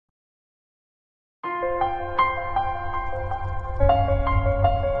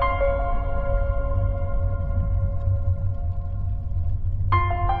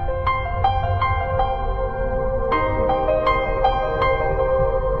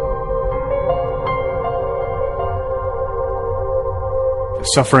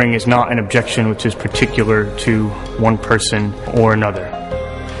Suffering is not an objection which is particular to one person or another.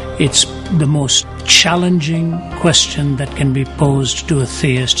 It's the most challenging question that can be posed to a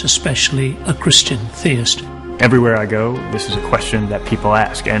theist, especially a Christian theist. Everywhere I go, this is a question that people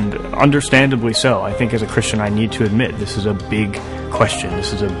ask, and understandably so. I think as a Christian I need to admit this is a big question,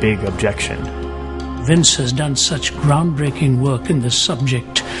 this is a big objection. Vince has done such groundbreaking work in this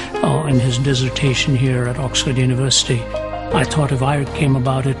subject in his dissertation here at Oxford University. I thought if I came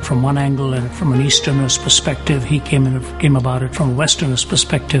about it from one angle and from an Easterner's perspective, he came about it from a Westerner's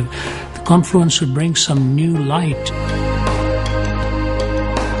perspective, the confluence would bring some new light.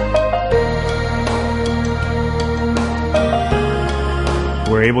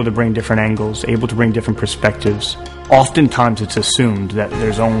 We're able to bring different angles, able to bring different perspectives. Oftentimes it's assumed that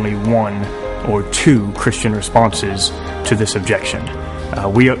there's only one or two Christian responses to this objection.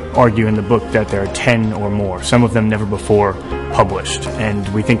 We argue in the book that there are 10 or more, some of them never before published, and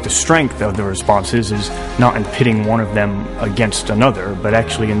we think the strength of the responses is not in pitting one of them against another, but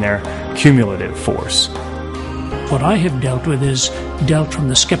actually in their cumulative force. What I have dealt with is dealt from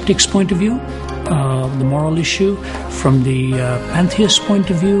the skeptic's point of view, the moral issue, from the pantheist point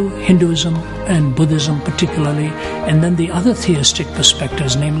of view, Hinduism and Buddhism particularly, and then the other theistic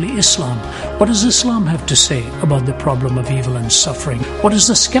perspectives, namely Islam. What does Islam have to say about the problem of evil and suffering? What does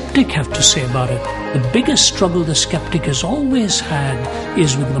the skeptic have to say about it? The biggest struggle the skeptic has always had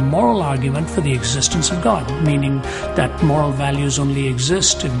is with the moral argument for the existence of God, meaning that moral values only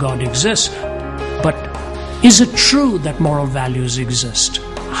exist if God exists. But is it true that moral values exist?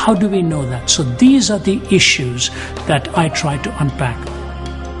 How do we know that? So these are the issues that I try to unpack.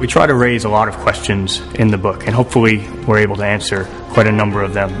 We try to raise a lot of questions in the book, and hopefully we're able to answer quite a number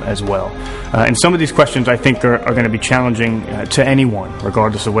of them as well. And some of these questions I think are going to be challenging to anyone,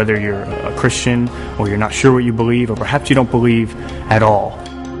 regardless of whether you're a Christian or you're not sure what you believe, or perhaps you don't believe at all.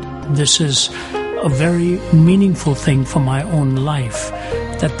 This is a very meaningful thing for my own life,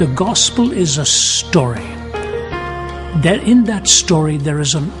 that the gospel is a story. That in that story there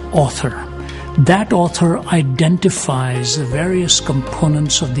is an author. That author identifies the various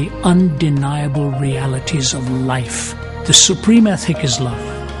components of the undeniable realities of life. The supreme ethic is love.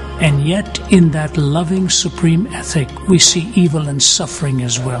 And yet in that loving supreme ethic we see evil and suffering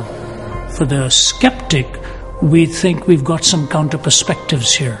as well. For the skeptic, we think we've got some counter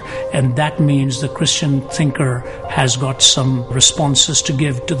perspectives here, and that means the Christian thinker has got some responses to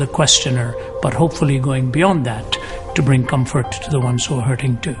give to the questioner, but hopefully going beyond that to bring comfort to the ones who are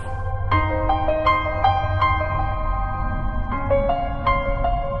hurting too.